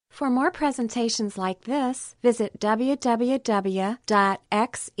For more presentations like this, visit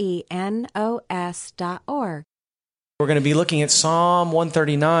www.xenos.org. We're going to be looking at Psalm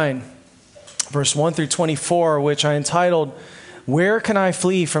 139, verse 1 through 24, which I entitled, Where Can I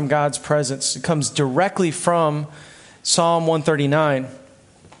Flee from God's Presence? It comes directly from Psalm 139.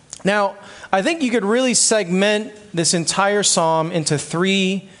 Now, I think you could really segment this entire psalm into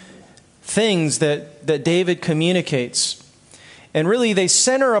three things that David communicates. And really, they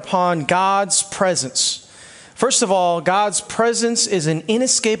center upon God's presence. First of all, God's presence is an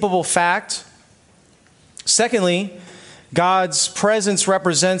inescapable fact. Secondly, God's presence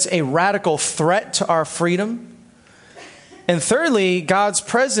represents a radical threat to our freedom. And thirdly, God's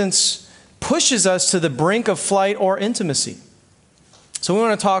presence pushes us to the brink of flight or intimacy. So we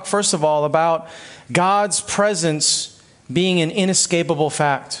want to talk, first of all, about God's presence being an inescapable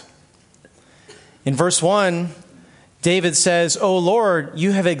fact. In verse 1, David says, O Lord,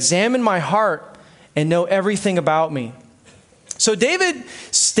 you have examined my heart and know everything about me. So David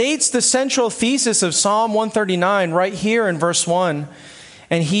states the central thesis of Psalm 139 right here in verse 1.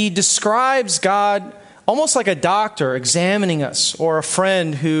 And he describes God almost like a doctor examining us, or a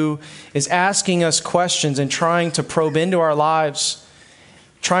friend who is asking us questions and trying to probe into our lives,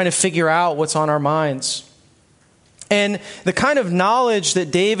 trying to figure out what's on our minds. And the kind of knowledge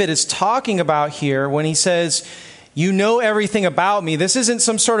that David is talking about here when he says, you know everything about me, this isn't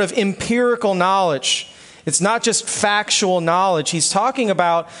some sort of empirical knowledge. It's not just factual knowledge. He's talking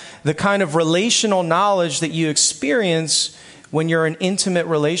about the kind of relational knowledge that you experience when you're in intimate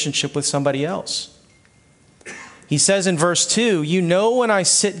relationship with somebody else. He says in verse 2, you know when I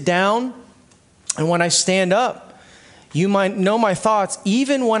sit down and when I stand up. You might know my thoughts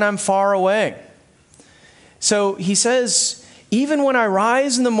even when I'm far away. So he says, even when I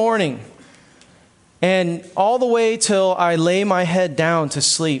rise in the morning and all the way till I lay my head down to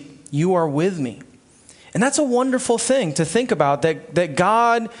sleep, you are with me. And that's a wonderful thing to think about, that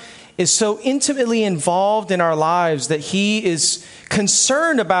God is so intimately involved in our lives that he is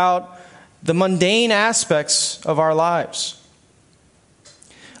concerned about the mundane aspects of our lives.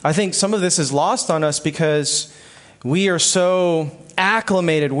 I think some of this is lost on us because we are so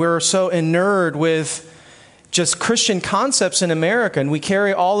acclimated, we're so inured with just Christian concepts in America, and we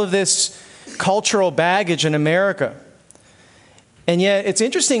carry all of this cultural baggage in America. And yet it's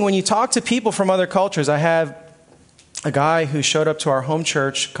interesting when you talk to people from other cultures. I have a guy who showed up to our home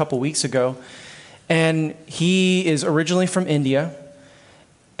church a couple weeks ago, and he is originally from India.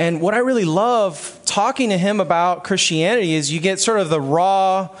 And what I really love talking to him about Christianity is you get sort of the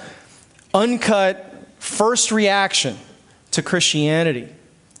raw, uncut first reaction to Christianity.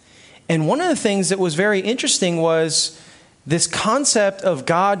 And one of the things that was very interesting was this concept of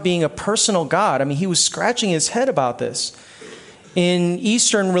God being a personal God. I mean, he was scratching his head about this. In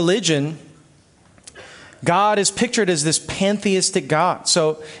Eastern religion, God is pictured as this pantheistic God.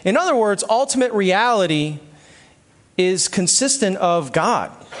 So, in other words, ultimate reality is consistent of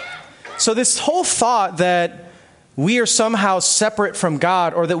God. So this whole thought that we are somehow separate from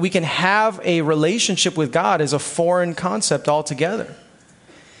God or that we can have a relationship with God is a foreign concept altogether.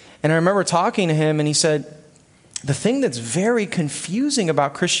 And I remember talking to him and he said, the thing that's very confusing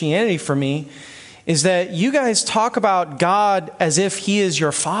about Christianity for me is that you guys talk about God as if he is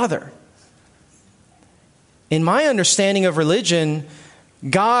your father. In my understanding of religion,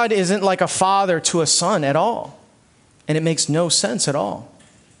 God isn't like a father to a son at all. And it makes no sense at all.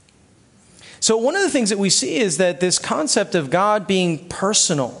 So one of the things that we see is that this concept of God being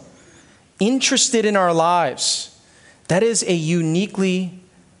personal, interested in our lives, that is a uniquely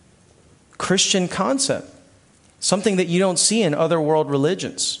Christian concept. Something that you don't see in other world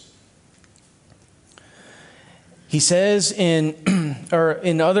religions. He says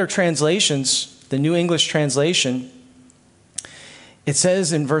in other translations, the New English translation, it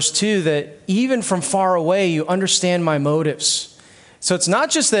says in verse 2 that even from far away you understand my motives. So it's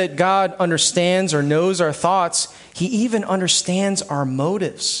not just that God understands or knows our thoughts, he even understands our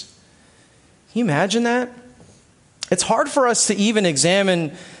motives. Can you imagine that? It's hard for us to even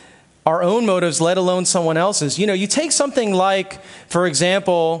examine our own motives, let alone someone else's. You know, you take something like, for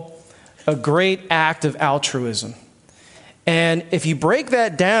example, a great act of altruism. And if you break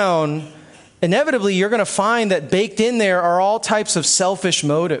that down, inevitably you're going to find that baked in there are all types of selfish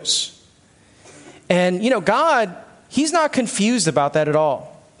motives. And, you know, God, he's not confused about that at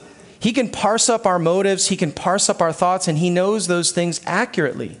all. He can parse up our motives, he can parse up our thoughts, and he knows those things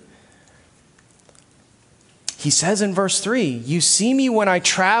accurately. He says in verse 3, you see me when I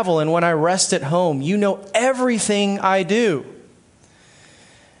travel and when I rest at home. You know everything I do.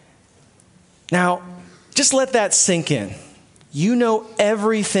 Now, just let that sink in. you know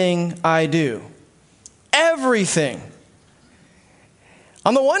everything I do. Everything.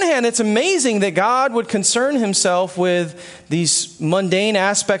 On the one hand, it's amazing that God would concern himself with these mundane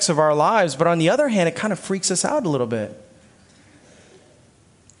aspects of our lives, but on the other hand, it kind of freaks us out a little bit.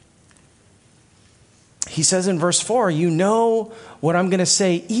 He says in verse 4, you know what I'm going to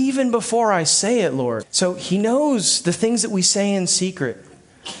say even before I say it, Lord. So he knows the things that we say in secret,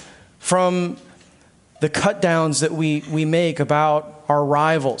 from the cut downs that we make about our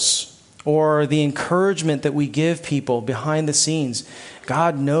rivals, or the encouragement that we give people behind the scenes.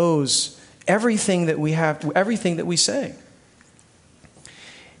 God knows everything that we have, everything that we say.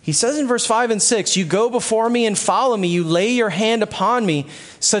 He says in verse 5 and 6, you go before me and follow me. You lay your hand upon me.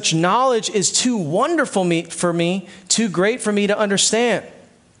 Such knowledge is too wonderful for me, too great for me to understand.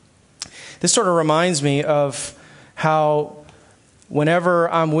 This sort of reminds me of how whenever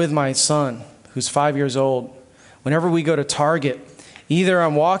I'm with my son, who's 5 years old, whenever we go to Target, either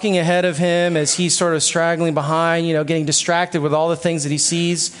I'm walking ahead of him as he's sort of straggling behind, getting distracted with all the things that he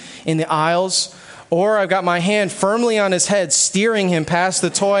sees in the aisles, or I've got my hand firmly on his head, steering him past the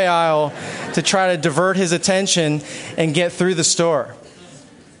toy aisle to try to divert his attention and get through the store.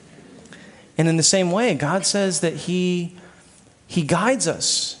 And in the same way, God says that He guides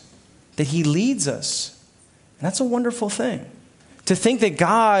us, that He leads us. And that's a wonderful thing. To think that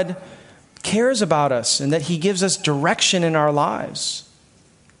God cares about us and that He gives us direction in our lives.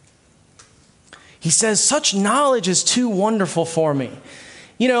 He says, such knowledge is too wonderful for me.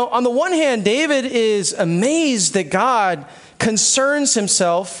 On the one hand, David is amazed that God concerns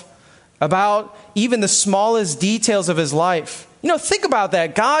himself about even the smallest details of his life. Think about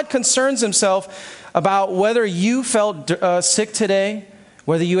that. God concerns himself about whether you felt sick today,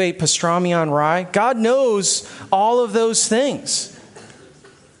 whether you ate pastrami on rye. God knows all of those things.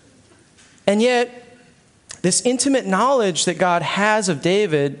 And yet, this intimate knowledge that God has of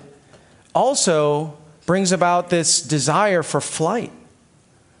David also brings about this desire for flight.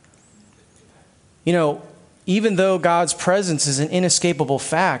 Even though God's presence is an inescapable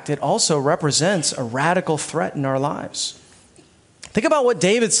fact, it also represents a radical threat in our lives. Think about what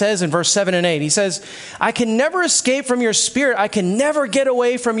David says in verse 7 and 8. He says, I can never escape from your spirit. I can never get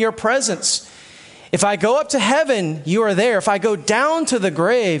away from your presence. If I go up to heaven, you are there. If I go down to the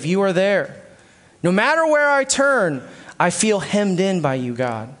grave, you are there. No matter where I turn, I feel hemmed in by you,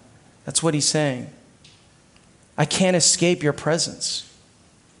 God. That's what he's saying. I can't escape your presence.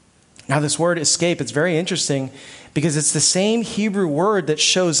 Now, this word escape, it's very interesting because it's the same Hebrew word that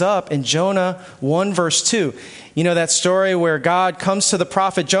shows up in Jonah 1 verse 2. That story where God comes to the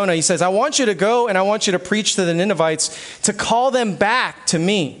prophet Jonah. He says, I want you to go and I want you to preach to the Ninevites to call them back to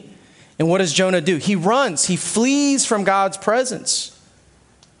me. And what does Jonah do? He runs. He flees from God's presence.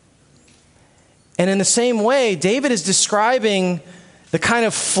 And in the same way, David is describing the kind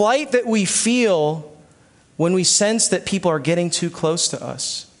of flight that we feel when we sense that people are getting too close to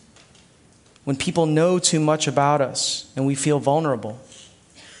us. When people know too much about us and we feel vulnerable.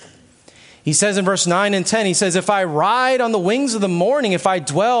 He says in verse 9 and 10, he says, if I ride on the wings of the morning, if I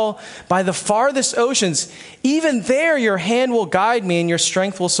dwell by the farthest oceans, even there your hand will guide me and your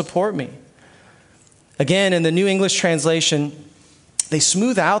strength will support me. Again, in the New English translation, they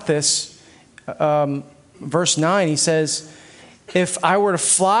smooth out this. Verse 9, he says, if I were to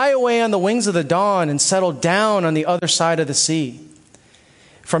fly away on the wings of the dawn and settle down on the other side of the sea.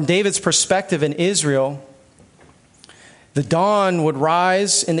 From David's perspective in Israel, the dawn would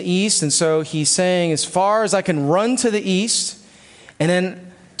rise in the east. And so he's saying, as far as I can run to the east, and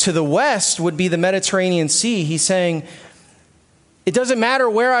then to the west would be the Mediterranean Sea. He's saying, it doesn't matter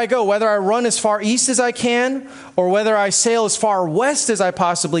where I go, whether I run as far east as I can, or whether I sail as far west as I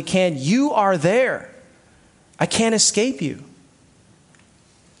possibly can, you are there. I can't escape you.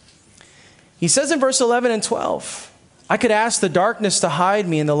 He says in verse 11 and 12, I could ask the darkness to hide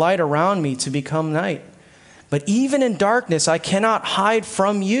me and the light around me to become night. But even in darkness, I cannot hide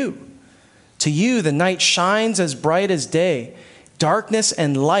from you. To you, the night shines as bright as day. Darkness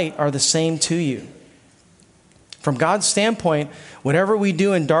and light are the same to you. From God's standpoint, whatever we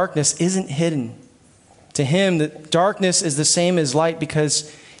do in darkness isn't hidden. To him, the darkness is the same as light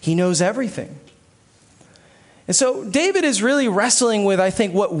because he knows everything. And so David is really wrestling with, I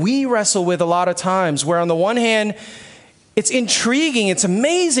think, what we wrestle with a lot of times, where on the one hand, it's intriguing, it's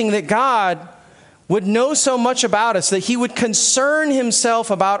amazing that God would know so much about us, that he would concern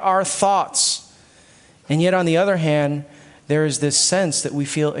himself about our thoughts. And yet on the other hand, there is this sense that we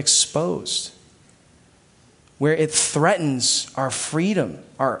feel exposed, where it threatens our freedom,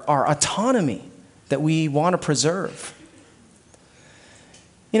 our autonomy that we want to preserve.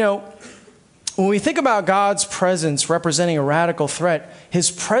 when we think about God's presence representing a radical threat,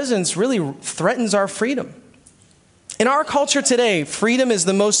 his presence really threatens our freedom. In our culture today, freedom is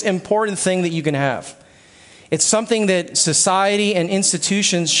the most important thing that you can have. It's something that society and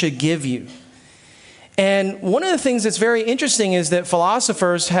institutions should give you. And one of the things that's very interesting is that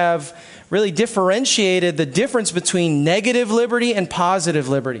philosophers have really differentiated the difference between negative liberty and positive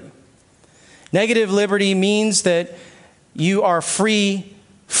liberty. Negative liberty means that you are free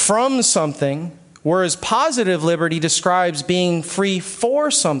from something, whereas positive liberty describes being free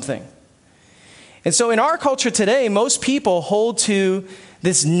for something. And so in our culture today, most people hold to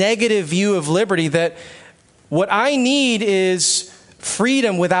this negative view of liberty, that what I need is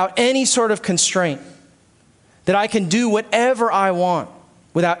freedom without any sort of constraint, that I can do whatever I want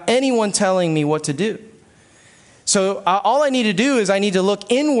without anyone telling me what to do. So all I need to do is I need to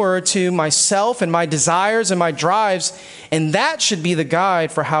look inward to myself and my desires and my drives, and that should be the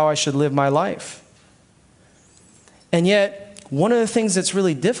guide for how I should live my life. And yet, one of the things that's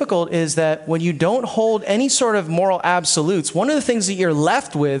really difficult is that when you don't hold any sort of moral absolutes, one of the things that you're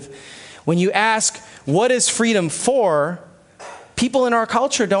left with when you ask, what is freedom for? People in our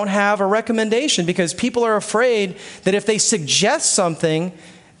culture don't have a recommendation, because people are afraid that if they suggest something,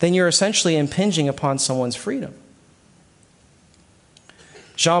 then you're essentially impinging upon someone's freedom.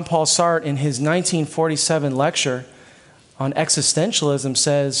 Jean-Paul Sartre, in his 1947 lecture on existentialism,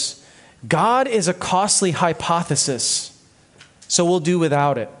 says, God is a costly hypothesis, so we'll do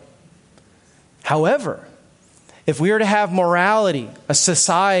without it. However, if we are to have morality, a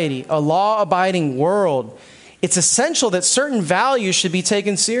society, a law-abiding world, it's essential that certain values should be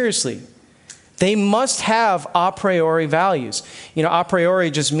taken seriously. They must have a priori values. A priori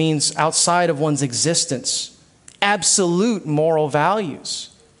just means outside of one's existence. Absolute moral values.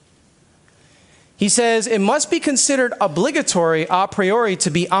 He says it must be considered obligatory a priori to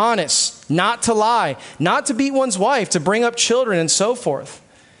be honest, not to lie, not to beat one's wife, to bring up children, and so forth.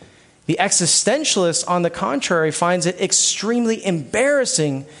 The existentialist, on the contrary, finds it extremely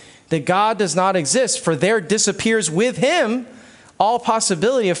embarrassing that God does not exist, for there disappears with him all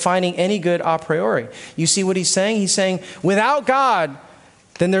possibility of finding any good a priori. You see what he's saying? He's saying, without God,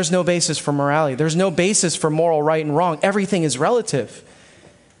 then there's no basis for morality. There's no basis for moral right and wrong. Everything is relative.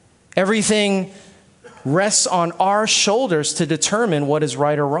 Everything rests on our shoulders to determine what is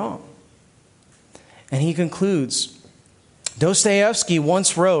right or wrong. And he concludes, Dostoevsky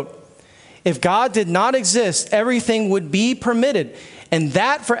once wrote, if God did not exist, everything would be permitted. And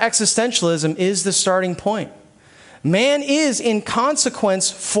that, for existentialism, is the starting point. Man is, in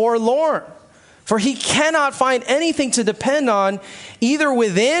consequence, forlorn, for he cannot find anything to depend on, either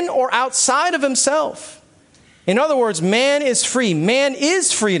within or outside of himself. In other words, man is free. Man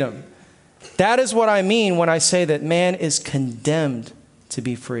is freedom. That is what I mean when I say that man is condemned to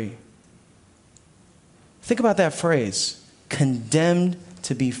be free. Think about that phrase, condemned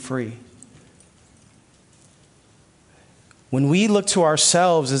to be free. When we look to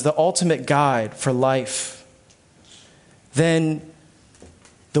ourselves as the ultimate guide for life, then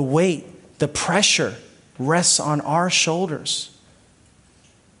the weight, the pressure rests on our shoulders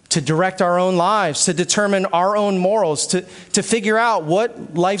to direct our own lives, to determine our own morals, to figure out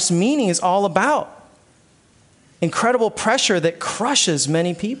what life's meaning is all about. Incredible pressure that crushes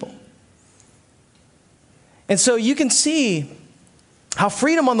many people. And so you can see how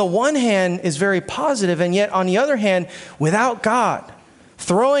freedom on the one hand is very positive, and yet on the other hand, without God,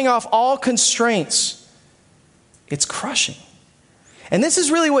 throwing off all constraints, it's crushing. And this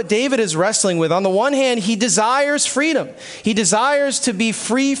is really what David is wrestling with. On the one hand, he desires freedom. He desires to be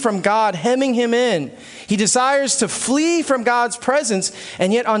free from God hemming him in. He desires to flee from God's presence.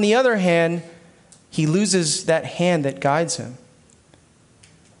 And yet on the other hand, he loses that hand that guides him.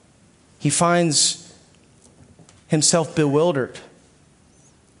 He finds himself bewildered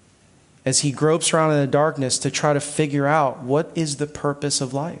as he gropes around in the darkness to try to figure out what is the purpose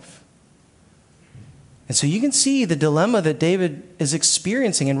of life. And so you can see the dilemma that David is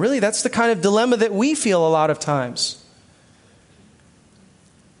experiencing. And really, that's the kind of dilemma that we feel a lot of times.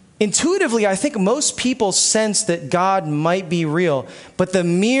 Intuitively, I think most people sense that God might be real. But the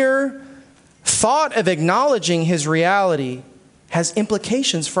mere thought of acknowledging his reality has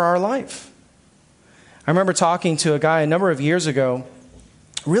implications for our life. I remember talking to a guy a number of years ago.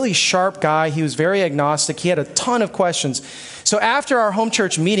 Really sharp guy. He was very agnostic. He had a ton of questions. So after our home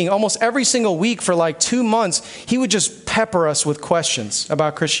church meeting, almost every single week for like 2 months, he would just pepper us with questions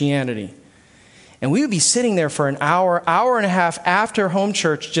about Christianity. And we would be sitting there for an hour, hour and a half after home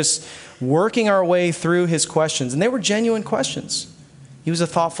church, just working our way through his questions. And they were genuine questions. He was a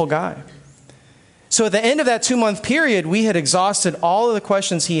thoughtful guy. So at the end of that 2-month period, we had exhausted all of the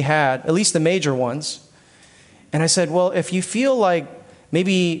questions he had, at least the major ones. And I said, well, if you feel like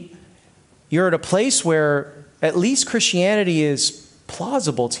maybe you're at a place where at least Christianity is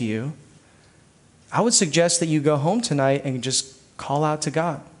plausible to you, I would suggest that you go home tonight and just call out to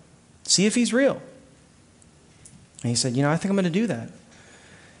God. See if he's real. And he said, I think I'm going to do that.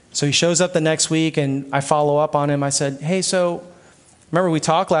 So he shows up the next week and I follow up on him. I said, hey, so remember we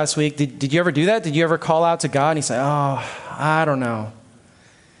talked last week. Did you ever do that? Did you ever call out to God? And he said, oh, I don't know.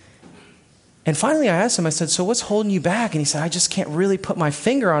 And finally I asked him, I said, so what's holding you back? And he said, I just can't really put my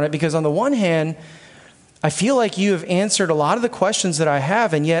finger on it because on the one hand, I feel like you have answered a lot of the questions that I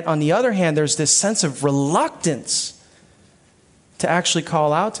have, and yet on the other hand, there's this sense of reluctance to actually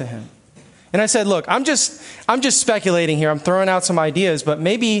call out to him. And I said, look, I'm just speculating here. I'm throwing out some ideas, but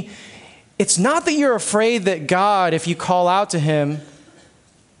maybe it's not that you're afraid that God, if you call out to him,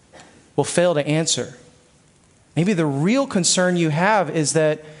 will fail to answer. Maybe the real concern you have is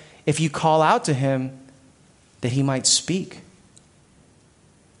that if you call out to him, that he might speak.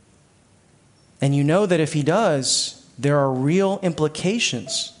 And you know that if he does, there are real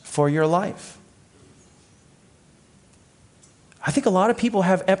implications for your life. I think a lot of people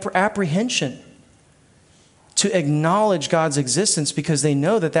have apprehension to acknowledge God's existence because they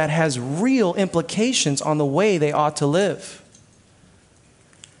know that that has real implications on the way they ought to live.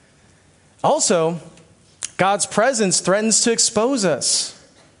 Also, God's presence threatens to expose us.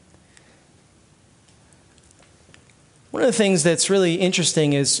 One of the things that's really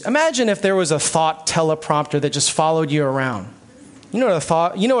interesting is, imagine if there was a thought teleprompter that just followed you around. You know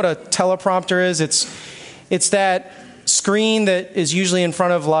what a teleprompter is? It's that screen that is usually in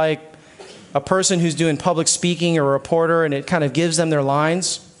front of like a person who's doing public speaking or a reporter, and it kind of gives them their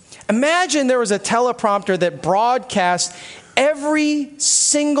lines. Imagine there was a teleprompter that broadcast every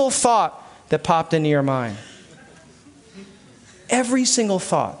single thought that popped into your mind. Every single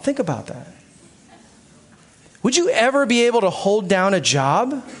thought. Think about that. Would you ever be able to hold down a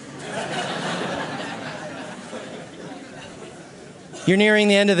job? You're nearing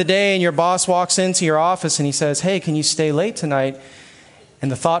the end of the day and your boss walks into your office and he says, hey, can you stay late tonight?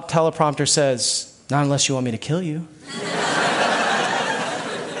 And the thought teleprompter says, not unless you want me to kill you.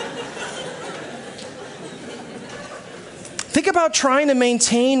 Think about trying to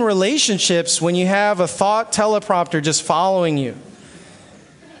maintain relationships when you have a thought teleprompter just following you.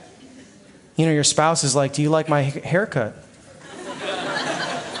 Your spouse is like, do you like my haircut?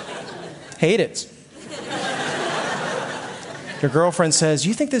 Hate it. Your girlfriend says,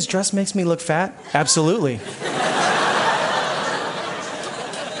 you think this dress makes me look fat? Absolutely.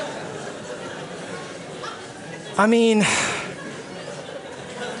 I mean,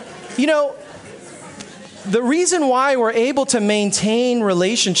 the reason why we're able to maintain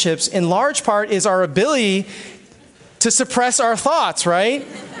relationships in large part is our ability to suppress our thoughts, right?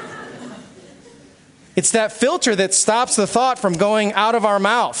 It's that filter that stops the thought from going out of our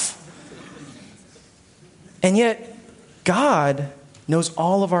mouth. And yet, God knows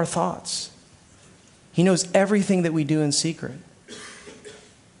all of our thoughts. He knows everything that we do in secret.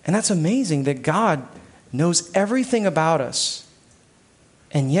 And that's amazing that God knows everything about us,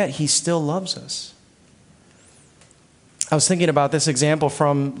 and yet he still loves us. I was thinking about this example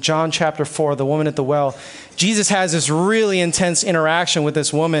from John chapter 4, the woman at the well. Jesus has this really intense interaction with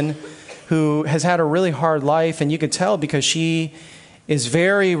this woman who has had a really hard life, and you could tell because she is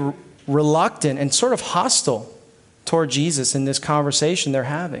very reluctant and sort of hostile toward Jesus in this conversation they're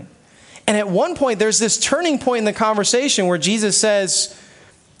having. And at one point, there's this turning point in the conversation where Jesus says,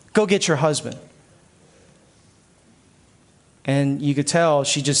 go get your husband. And you could tell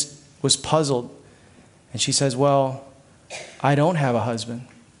she just was puzzled. And she says, well, I don't have a husband.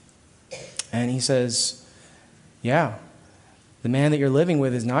 And he says, yeah. The man that you're living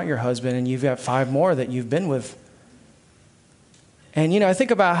with is not your husband, and you've got 5 more that you've been with. And, I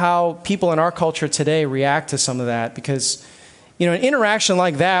think about how people in our culture today react to some of that because, an interaction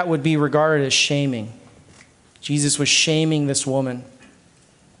like that would be regarded as shaming. Jesus was shaming this woman.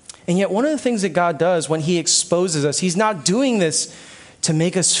 And yet one of the things that God does when he exposes us, he's not doing this to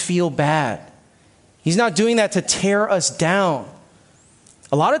make us feel bad. He's not doing that to tear us down.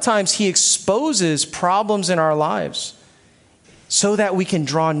 A lot of times he exposes problems in our lives so that we can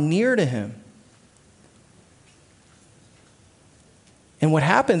draw near to him. And what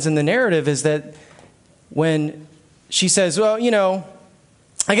happens in the narrative is that when she says, well,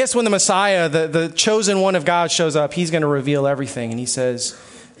 I guess when the Messiah, the chosen one of God shows up, he's going to reveal everything. And he says,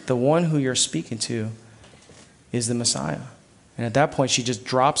 the one who you're speaking to is the Messiah. And at that point, she just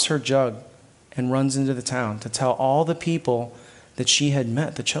drops her jug and runs into the town to tell all the people that she had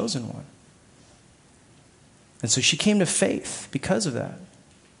met the chosen one. And so she came to faith because of that.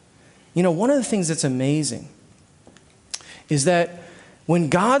 You know, one of the things that's amazing is that when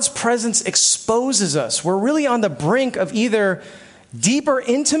God's presence exposes us, we're really on the brink of either deeper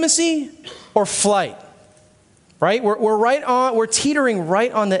intimacy or flight, right? We're teetering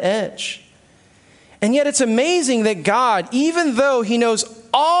right on the edge. And yet it's amazing that God, even though he knows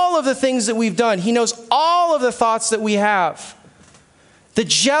all of the things that we've done, he knows all of the thoughts that we have, the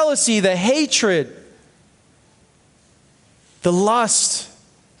jealousy, the hatred, the lust,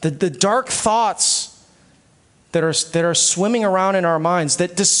 the dark thoughts that are swimming around in our minds,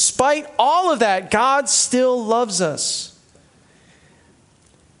 that despite all of that, God still loves us.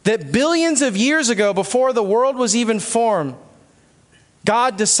 That billions of years ago, before the world was even formed,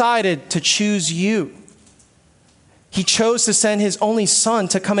 God decided to choose you. He chose to send his only son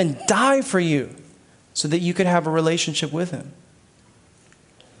to come and die for you so that you could have a relationship with him.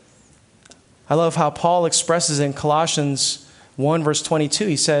 I love how Paul expresses in Colossians 1 verse 22.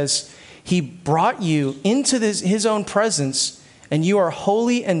 He says, he brought you into his own presence, and you are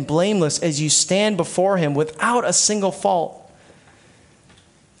holy and blameless as you stand before him without a single fault.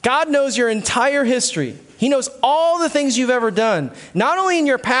 God knows your entire history. He knows all the things you've ever done, not only in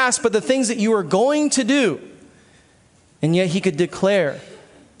your past, but the things that you are going to do. And yet he could declare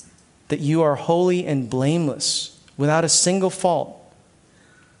that you are holy and blameless without a single fault,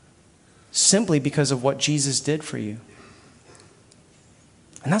 simply because of what Jesus did for you.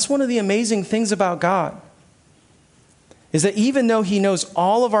 And that's one of the amazing things about God, is that even though he knows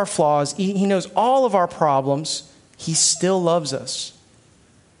all of our flaws, he knows all of our problems, he still loves us.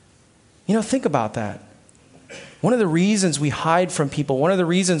 You know, think about that. One of the reasons we hide from people, one of the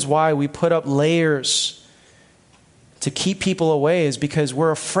reasons why we put up layers to keep people away is because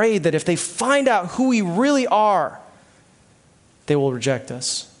we're afraid that if they find out who we really are, they will reject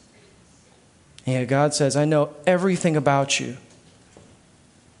us. And yet God says, I know everything about you.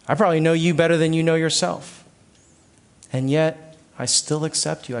 I probably know you better than you know yourself. And yet, I still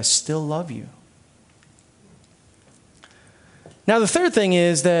accept you. I still love you. Now, the third thing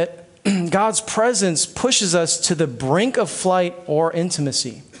is that God's presence pushes us to the brink of flight or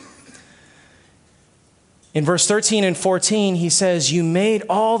intimacy. In verse 13 and 14, he says, you made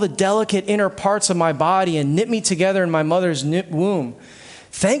all the delicate inner parts of my body and knit me together in my mother's womb.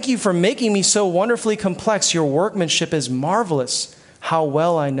 Thank you for making me so wonderfully complex. Your workmanship is marvelous. How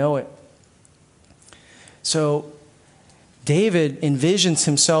well I know it. So David envisions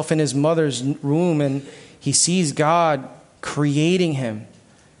himself in his mother's womb, and he sees God creating him,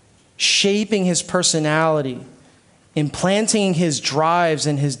 shaping his personality, implanting his drives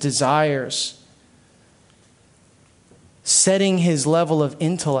and his desires, setting his level of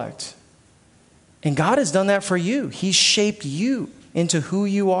intellect. And God has done that for you. He's shaped you into who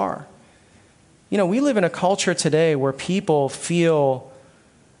you are. You know, we live in a culture today where people feel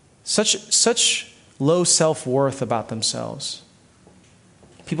such low self-worth about themselves.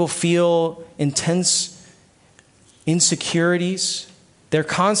 People feel intense insecurities. They're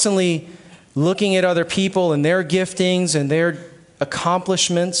constantly looking at other people and their giftings and their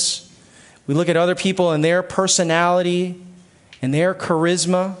accomplishments. We look at other people and their personality and their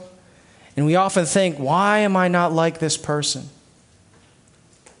charisma, and we often think, why am I not like this person?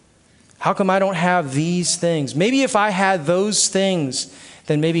 How come I don't have these things? Maybe if I had those things,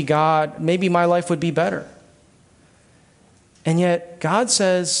 then maybe my life would be better. And yet God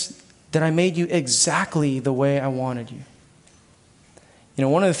says that I made you exactly the way I wanted you. You know,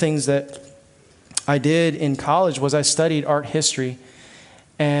 one of the things that I did in college was I studied art history.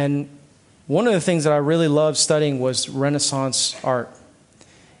 And one of the things that I really loved studying was Renaissance art.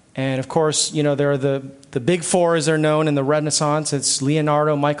 And of course, you know, there are the big four as they're known in the Renaissance. It's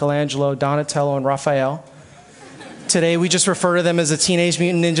Leonardo, Michelangelo, Donatello, and Raphael. Today, we just refer to them as the Teenage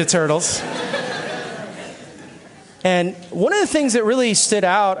Mutant Ninja Turtles. And one of the things that really stood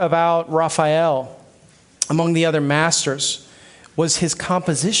out about Raphael, among the other masters, was his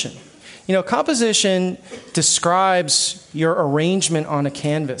composition. You know, composition describes your arrangement on a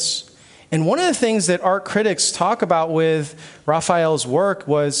canvas. And one of the things that art critics talk about with Raphael's work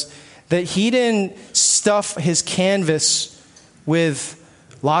was that he didn't stuff his canvas with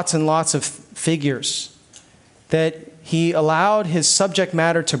lots and lots of figures, that he allowed his subject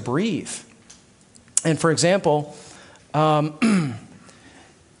matter to breathe. And for example, in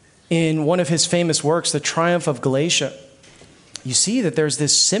one of his famous works, The Triumph of Galatia, you see that there's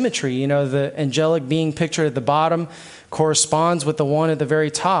this symmetry. You know, the angelic being pictured at the bottom corresponds with the one at the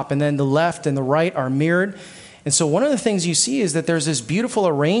very top, and then the left and the right are mirrored. And so one of the things you see is that there's this beautiful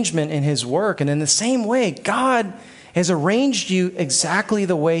arrangement in his work, and in the same way, God has arranged you exactly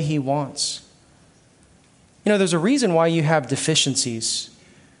the way he wants. There's a reason why you have deficiencies.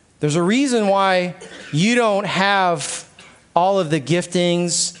 There's a reason why you don't have all of the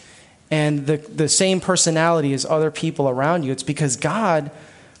giftings and the same personality as other people around you. It's because God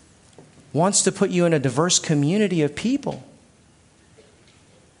wants to put you in a diverse community of people.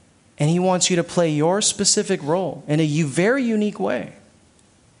 And he wants you to play your specific role in a very unique way.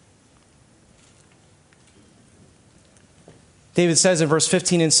 David says in verse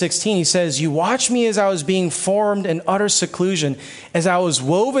 15 and 16, he says, "You watched me as I was being formed in utter seclusion, as I was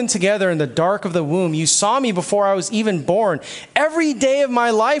woven together in the dark of the womb. You saw me before I was even born. Every day of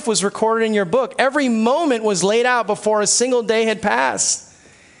my life was recorded in your book. Every moment was laid out before a single day had passed."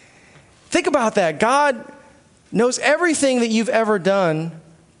 Think about that. God knows everything that you've ever done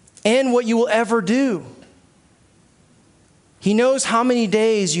and what you will ever do. He knows how many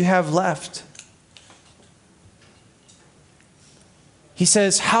days you have left. He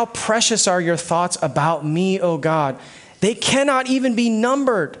says, "How precious are your thoughts about me, O God. They cannot even be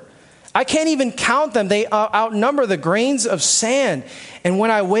numbered. I can't even count them. They outnumber the grains of sand. And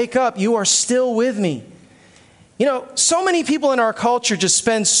when I wake up, you are still with me." So many people in our culture just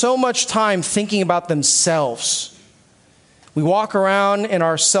spend so much time thinking about themselves. We walk around in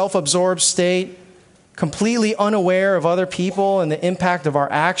our self-absorbed state, completely unaware of other people and the impact of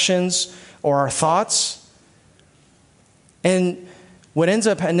our actions or our thoughts. And what ends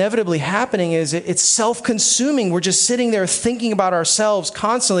up inevitably happening is it's self-consuming. We're just sitting there thinking about ourselves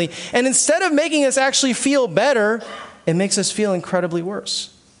constantly. And instead of making us actually feel better, it makes us feel incredibly worse.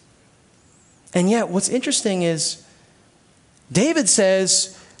 And yet, what's interesting is David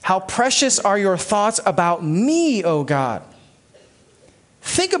says, "How precious are your thoughts about me, O God."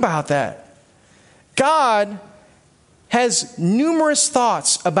 Think about that. God has numerous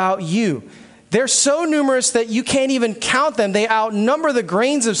thoughts about you. They're so numerous that you can't even count them. They outnumber the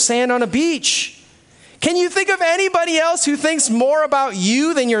grains of sand on a beach. Can you think of anybody else who thinks more about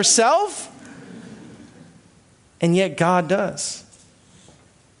you than yourself? And yet God does.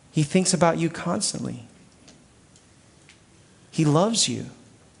 He thinks about you constantly. He loves you.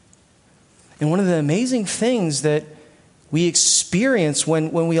 And one of the amazing things that we experience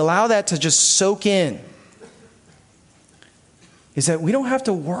when we allow that to just soak in is that we don't have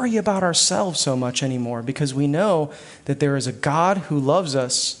to worry about ourselves so much anymore, because we know that there is a God who loves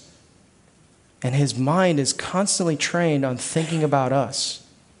us and his mind is constantly trained on thinking about us.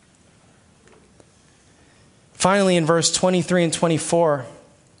 Finally, in verse 23 and 24,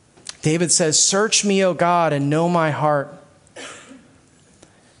 David says, "Search me, O God, and know my heart."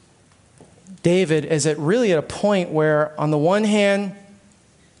 David is really at a point where, on the one hand,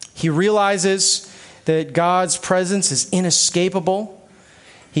 he realizes that God's presence is inescapable.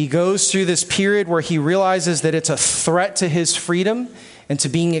 He goes through this period where he realizes that it's a threat to his freedom and to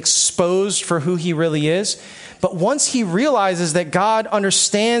being exposed for who he really is. But once he realizes that God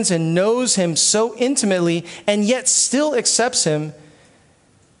understands and knows him so intimately and yet still accepts him,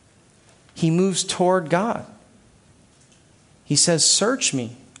 he moves toward God. He says, "Search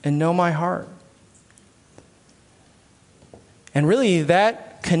me and know my heart." And really,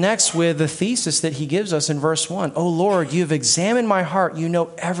 that connects with the thesis that he gives us in verse 1. "O Lord, you have examined my heart. You know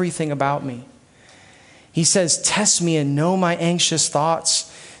everything about me." He says, "Test me and know my anxious thoughts."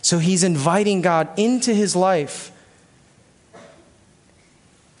 So he's inviting God into his life.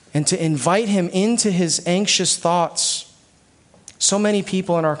 And to invite him into his anxious thoughts. So many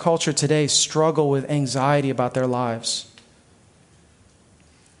people in our culture today struggle with anxiety about their lives.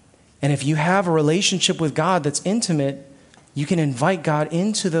 And if you have a relationship with God that's intimate, you can invite God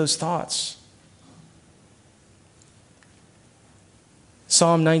into those thoughts.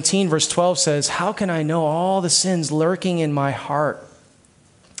 Psalm 19 verse 12 says, "How can I know all the sins lurking in my heart?"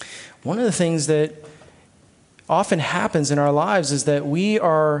 One of the things that often happens in our lives is that we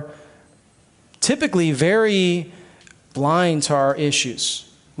are typically very blind to our issues.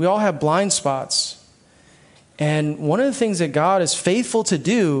 We all have blind spots. And one of the things that God is faithful to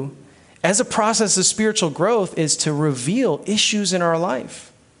do as a process of spiritual growth is to reveal issues in our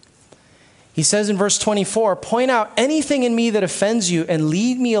life. He says in verse 24, "Point out anything in me that offends you and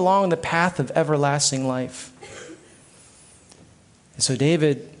lead me along the path of everlasting life." And so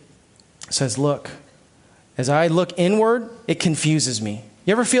David says, "Look, as I look inward, it confuses me."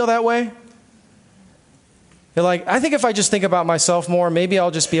 You ever feel that way? You're like, I think if I just think about myself more, maybe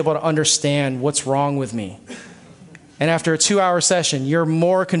I'll just be able to understand what's wrong with me. And after a 2-hour session, you're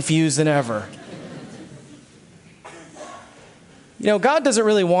more confused than ever. God doesn't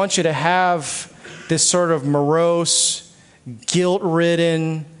really want you to have this sort of morose,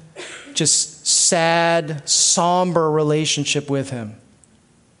 guilt-ridden, just sad, somber relationship with him.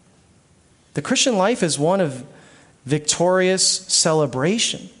 The Christian life is one of victorious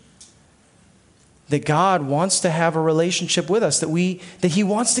celebration. That God wants to have a relationship with us, that He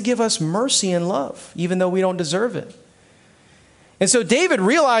wants to give us mercy and love, even though we don't deserve it. And so David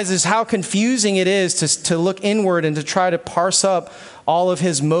realizes how confusing it is to look inward and to try to parse up all of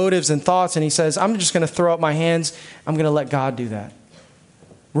his motives and thoughts. And he says, I'm just going to throw up my hands. I'm going to let God do that.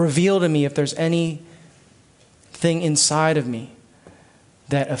 Reveal to me if there's anything inside of me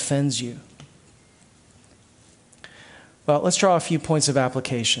that offends you. Well, let's draw a few points of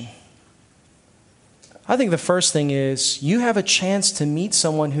application. I think the first thing is you have a chance to meet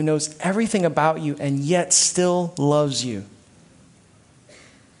someone who knows everything about you and yet still loves you.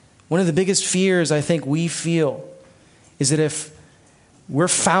 One of the biggest fears I think we feel is that if we're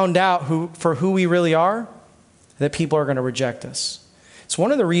found out for who we really are, that people are going to reject us. It's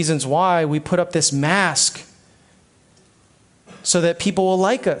one of the reasons why we put up this mask so that people will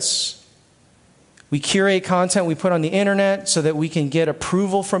like us. We curate content we put on the internet so that we can get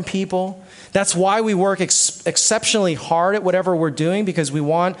approval from people. That's why we work exceptionally hard at whatever we're doing, because we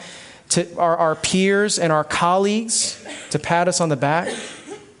want our peers and our colleagues to pat us on the back.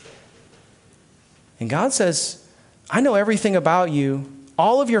 And God says, I know everything about you,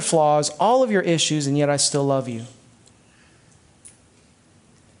 all of your flaws, all of your issues, and yet I still love you.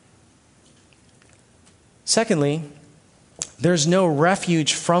 Secondly, there's no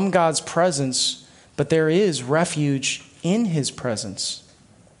refuge from God's presence, but there is refuge in His presence.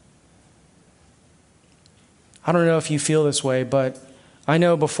 I don't know if you feel this way, but I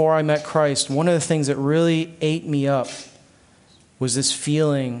know before I met Christ, one of the things that really ate me up was this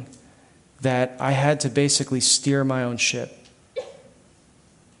feeling that I had to basically steer my own ship.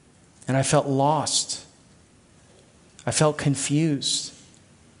 And I felt lost. I felt confused.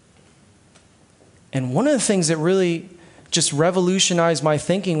 And one of the things that really just revolutionized my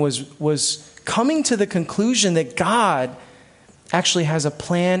thinking was coming to the conclusion that God actually has a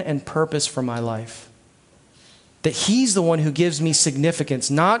plan and purpose for my life. That He's the one who gives me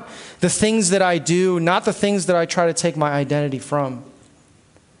significance, not the things that I do, not the things that I try to take my identity from.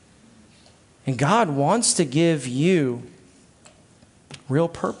 And God wants to give you real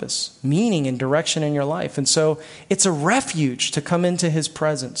purpose, meaning, and direction in your life. And so it's a refuge to come into His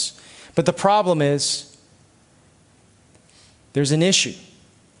presence. But the problem is, there's an issue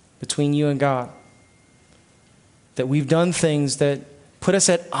between you and God. That we've done things that put us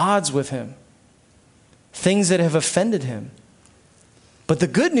at odds with Him. Things that have offended Him. But the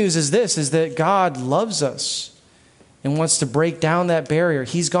good news is this, is that God loves us and wants to break down that barrier.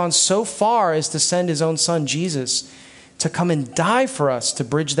 He's gone so far as to send His own Son, Jesus, to come and die for us to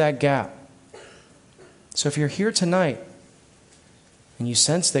bridge that gap. So if you're here tonight and you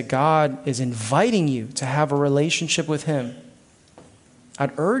sense that God is inviting you to have a relationship with Him,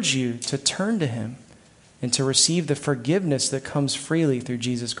 I'd urge you to turn to Him and to receive the forgiveness that comes freely through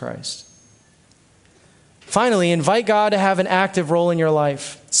Jesus Christ. Finally, invite God to have an active role in your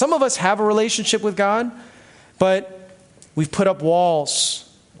life. Some of us have a relationship with God, but we've put up walls.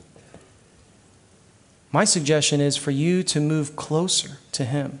 My suggestion is for you to move closer to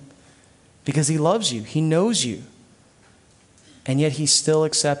Him because He loves you. He knows you. And yet He still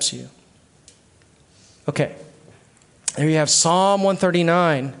accepts you. Okay. There you have Psalm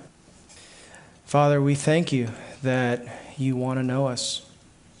 139. Father, we thank You that You want to know us,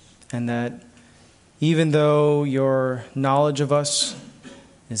 and that even though Your knowledge of us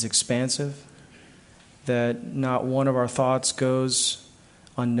is expansive, that not one of our thoughts goes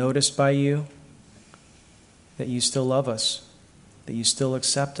unnoticed by You, that You still love us, that You still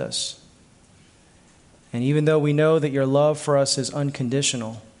accept us. And even though we know that Your love for us is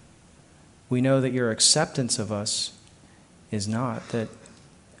unconditional, we know that Your acceptance of us is not, that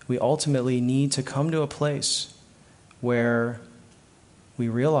we ultimately need to come to a place where we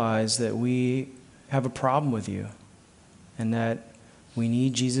realize that we have a problem with You and that we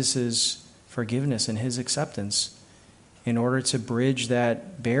need Jesus' forgiveness and His acceptance in order to bridge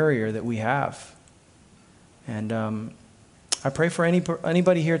that barrier that we have. And I pray for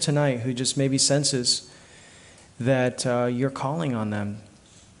anybody here tonight who just maybe senses that You're calling on them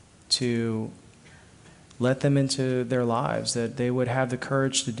to let them into their lives, that they would have the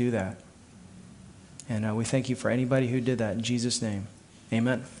courage to do that. And we thank You for anybody who did that in Jesus' name.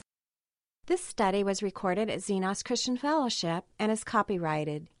 Amen. This study was recorded at Xenos Christian Fellowship and is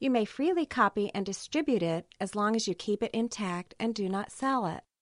copyrighted. You may freely copy and distribute it as long as you keep it intact and do not sell it.